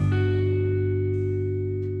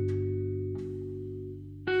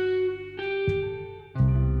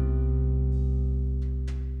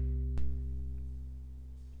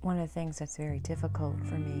things that's very difficult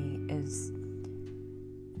for me is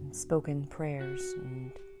spoken prayers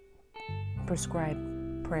and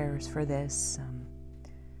prescribed prayers for this.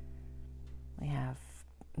 We have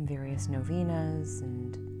various novenas,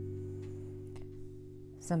 and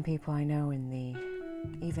some people I know in the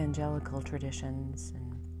evangelical traditions,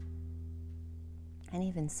 and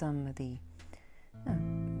even some of the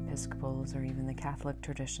Episcopals or even the Catholic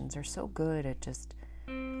traditions are so good at just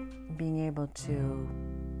being able to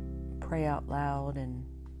pray out loud and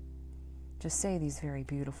just say these very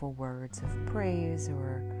beautiful words of praise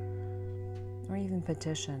or even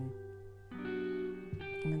petition.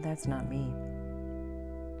 And that's not me.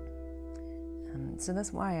 So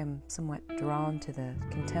that's why I'm somewhat drawn to the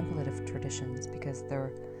contemplative traditions, because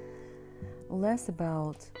they're less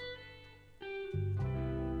about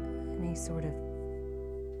any sort of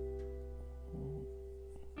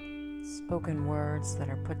spoken words that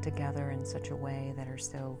are put together in such a way that are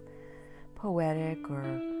so poetic or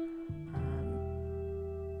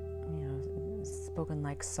spoken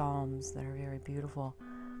like psalms that are very beautiful.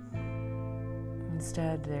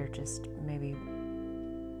 Instead, they're just maybe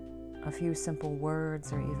a few simple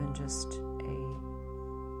words, or even just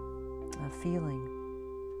a feeling.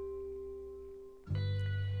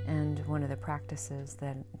 And one of the practices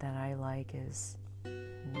that I like is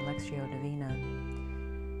Lectio Divina.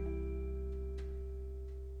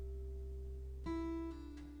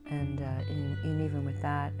 And even with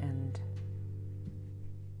that and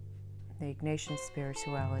the Ignatian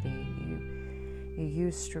spirituality, you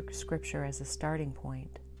use scripture as a starting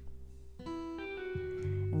point.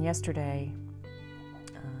 And yesterday,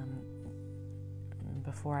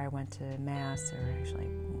 before I went to Mass, or actually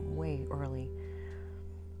way early,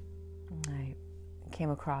 I came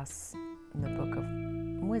across the Book of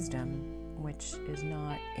Wisdom, which is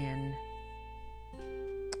not in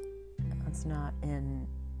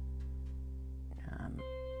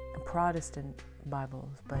Protestant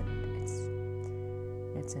Bibles, but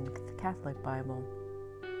it's in the Catholic Bible.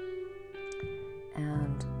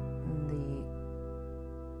 And the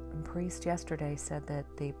priest yesterday said that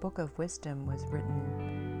the Book of Wisdom was written,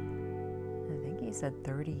 I think he said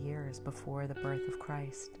 30 years before the birth of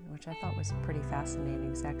Christ, which I thought was pretty fascinating.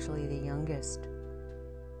 It's actually the youngest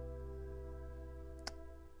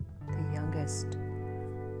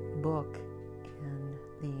book in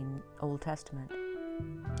the Old Testament.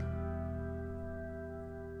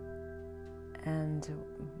 And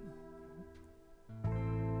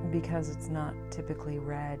because it's not typically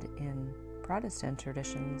read in Protestant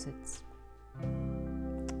traditions, it's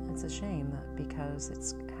a shame, because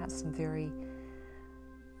it has some very,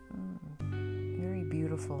 very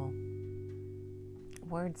beautiful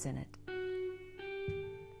words in it.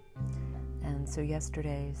 And so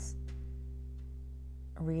yesterday's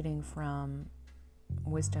reading from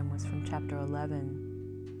Wisdom was from chapter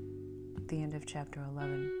 11, the end of chapter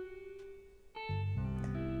 11.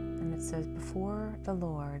 And it says, "Before the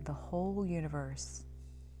Lord, the whole universe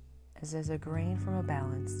is as a grain from a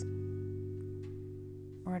balance,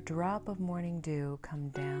 or a drop of morning dew come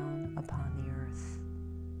down upon the earth."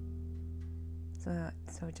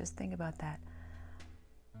 So just think about that.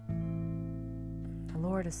 The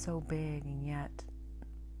Lord is so big, and yet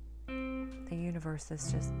the universe is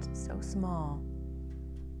just so small.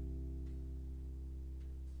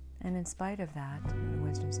 And in spite of that,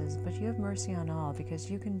 Wisdom says, "But you have mercy on all,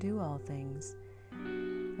 because you can do all things,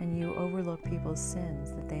 and you overlook people's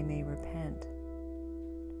sins, that they may repent.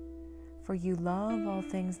 For you love all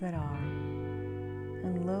things that are,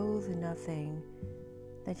 and loathe nothing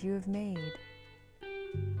that you have made.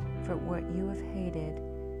 For what you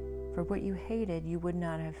hated, you would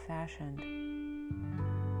not have fashioned."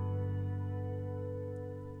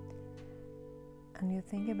 And you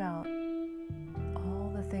think about all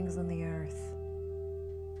the things on the earth,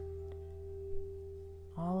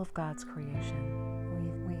 all of God's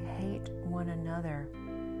creation. We hate one another,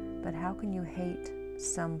 but how can you hate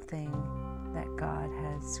something that God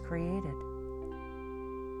has created?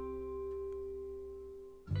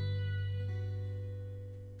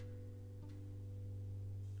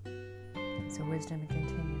 So Wisdom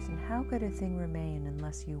continues, "And how could a thing remain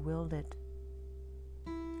unless you willed it,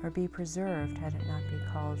 or be preserved had it not been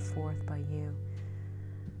called forth by you?"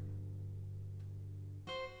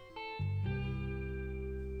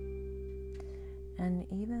 And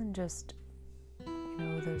even just,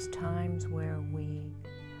 those times where we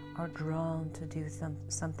are drawn to do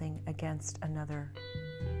something against another.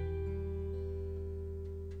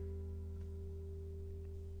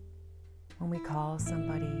 When we call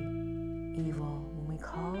somebody evil, when we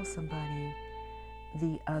call somebody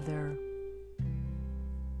the other,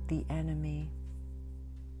 the enemy,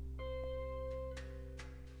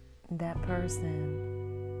 that person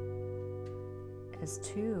is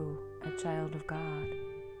too a child of God.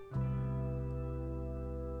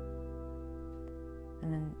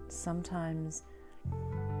 And then sometimes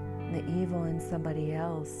the evil in somebody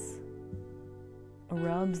else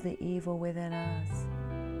rubs the evil within us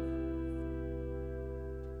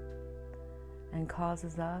and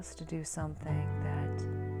causes us to do something that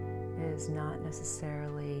is not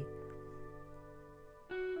necessarily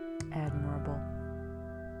admirable.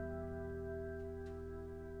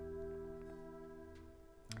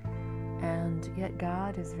 And yet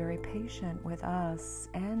God is very patient with us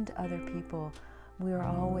and other people. We are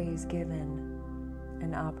always given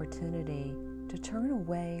an opportunity to turn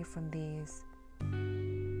away from these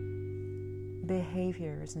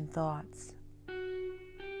behaviors and thoughts.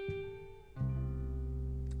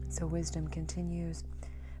 So wisdom continues,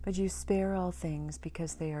 but you spare all things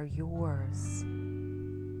because they are yours.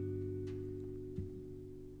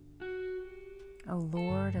 O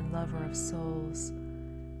Lord and lover of souls,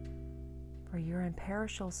 for your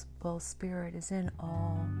imperishable spirit is in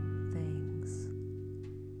all things.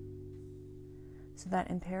 So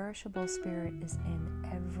that imperishable spirit is in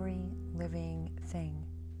every living thing.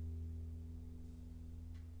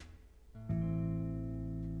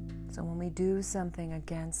 So when we do something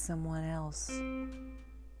against someone else,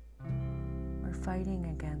 we're fighting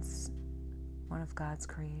against one of God's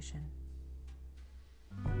creation.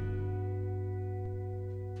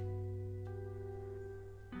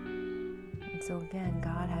 And so again,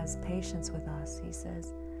 God has patience with us. He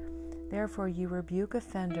says, therefore you rebuke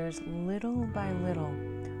offenders little by little,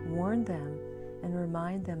 warn them and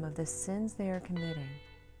remind them of the sins they are committing,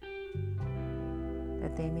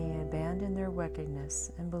 that they may abandon their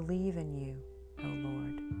wickedness and believe in you, O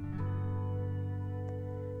Lord.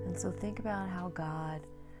 And so think about how God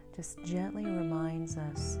just gently reminds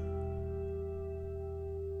us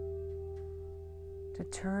to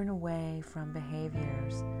turn away from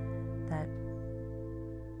behaviors that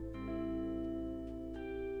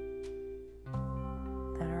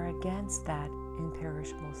are against that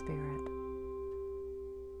imperishable spirit.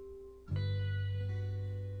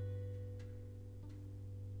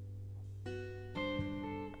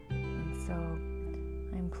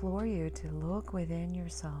 I implore you to look within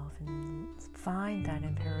yourself and find that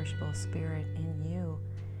imperishable spirit in you,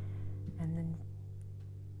 and then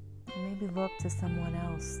maybe look to someone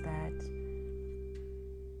else that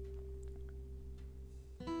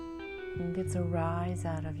gets a rise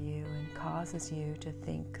out of you and causes you to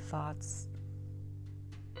think thoughts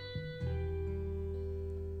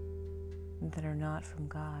that are not from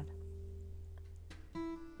God.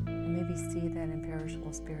 And maybe see that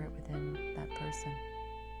imperishable spirit within that person.